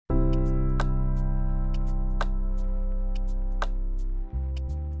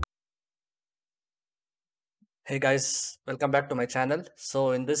Hey guys, welcome back to my channel.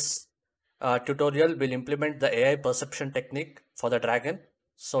 So in this tutorial, we'll implement the AI perception technique for the Dragon.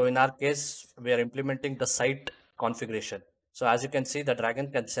 So in our case, we are implementing the site configuration. So as you can see, the Dragon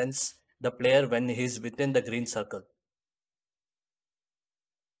can sense the player when he is within the green circle.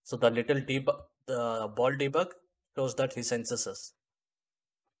 So the the ball debug shows that he senses us.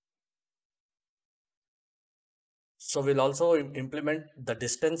 So we'll also implement the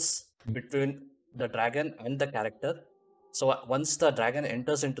distance between the Dragon and the character. So once the Dragon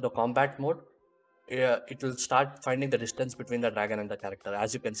enters into the combat mode, it will start finding the distance between the dragon and the character,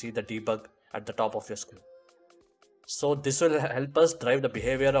 as you can see the debug at the top of your screen. So this will help us drive the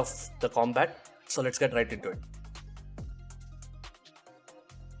behavior of the combat. So let's get right into it.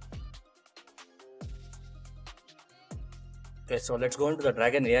 Okay, so let's go into the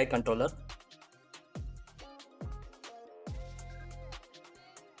Dragon AI controller.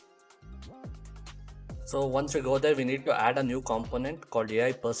 So once we go there, we need to add a new component called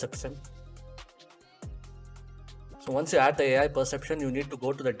AI perception. So once you add the AI perception, you need to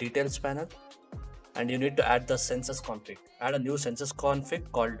go to the details panel and you need to add the sensors config. Add a new sensors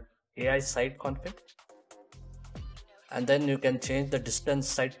config called AI site config. And then you can change the distance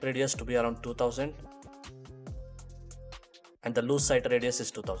site radius to be around 2000 and the loose site radius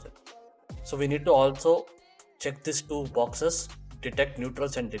is 2000. So we need to also check these two boxes, detect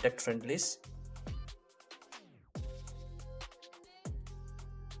neutrals and detect friendlies.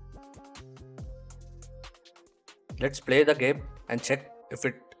 Let's play the game and check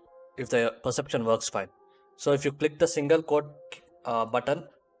if the perception works fine. So if you click the single quote button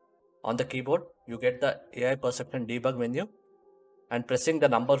on the keyboard, you get the AI perception debug menu, and pressing the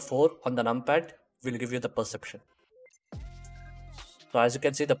number 4 on the numpad will give you the perception. So as you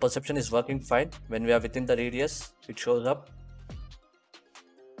can see, the perception is working fine. When we are within the radius, it shows up.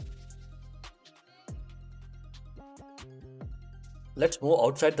 Let's move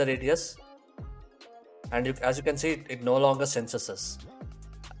outside the radius, and as you can see, it no longer senses us.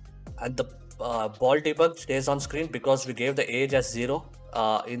 And the ball debug stays on screen because we gave the age as 0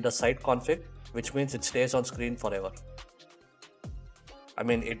 in the site config, which means it stays on screen forever. I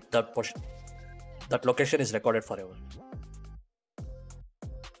mean, that location is recorded forever.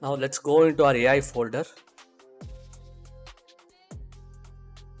 Now let's go into our AI folder.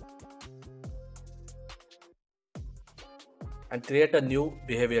 And create a new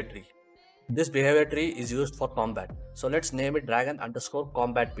behavior tree. This behavior tree is used for combat. So let's name it dragon underscore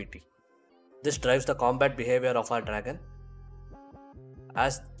combat BT. This drives the combat behavior of our dragon.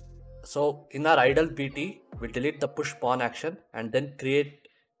 So in our idle BT, we delete the push pawn action and then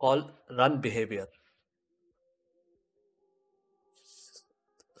call run behavior.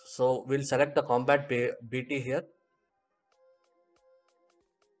 So we'll select the combat BT here.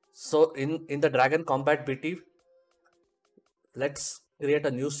 So in the dragon combat BT, let's create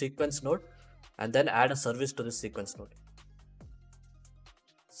a new sequence node and then add a service to this sequence node.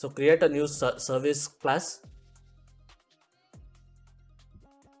 So create a new service class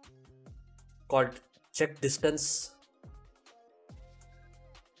called check distance.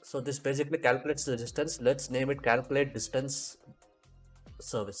 So this basically calculates the distance. Let's name it calculate distance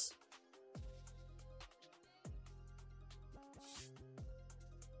service.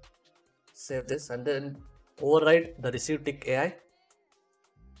 Save this and then override the receive tick AI.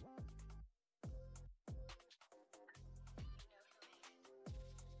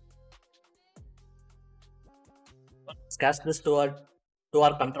 Let's cast this to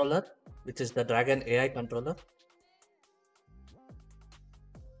our controller, which is the Dragon AI controller.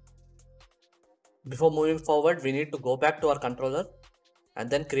 Before moving forward, we need to go back to our controller and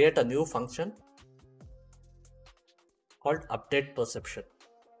then create a new function called update perception.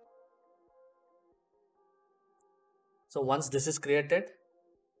 So once this is created,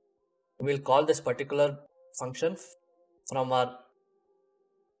 we'll call this particular function from our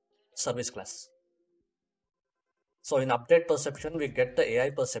service class. So in update perception, we get the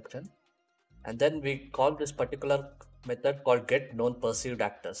AI perception and then we call this particular method called get known perceived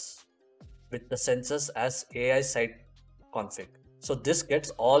actors with the sensors as AI site config. So this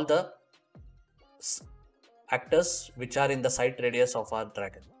gets all the actors which are in the site radius of our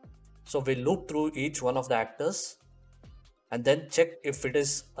dragon. So we loop through each one of the actors and then check if it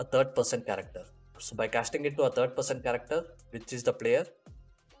is a third person character. So by casting it to a third person character, which is the player,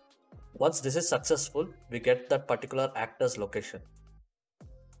 once this is successful, we get that particular actor's location.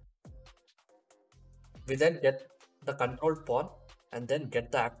 We then get the controlled pawn and then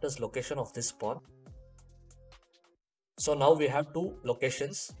get the actor's location of this pawn. So now we have two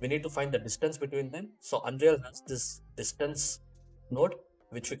locations. We need to find the distance between them. So Unreal has this distance node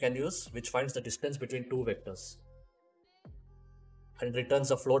which we can use, which finds the distance between two vectors and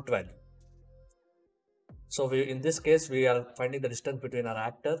returns a float value. So in this case, we are finding the distance between our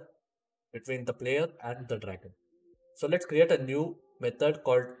actor, between the player and the dragon. So let's create a new method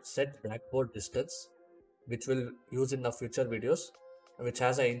called set blackboard distance, which we'll use in the future videos, which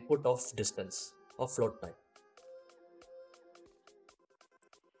has an input of distance of float time.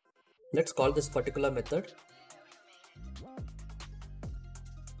 Let's call this particular method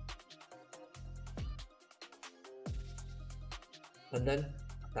and then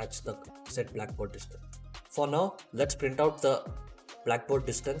attach the set blackboard distance. For now, let's print out the blackboard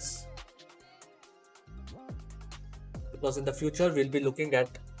distance, because in the future we'll be looking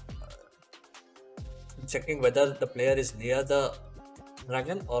at checking whether the player is near the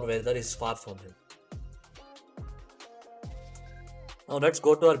dragon or whether he's far from him. Now let's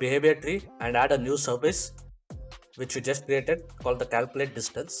go to our behavior tree and add a new service which we just created called the calculate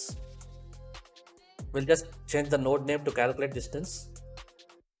distance. We'll just change the node name to calculate distance.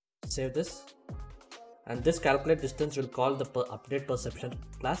 Save this. And this calculate distance will call the update perception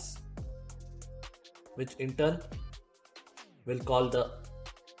class, which in turn will call the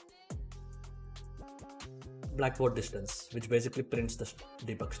blackboard distance, which basically prints the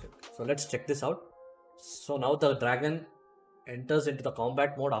debug string. So let's check this out. So now the dragon enters into the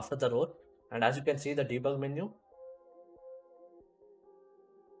combat mode after the roar, and as you can see, the debug menu,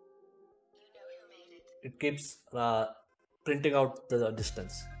 it keeps printing out the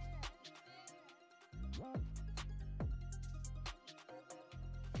distance.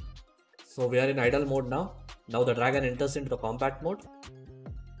 So we are in idle mode now. Now the dragon enters into the combat mode,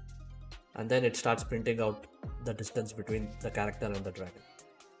 and then it starts printing out the distance between the character and the dragon.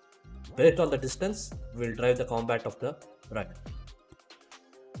 Based on the distance, we'll drive the combat of the dragon.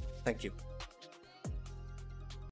 Thank you.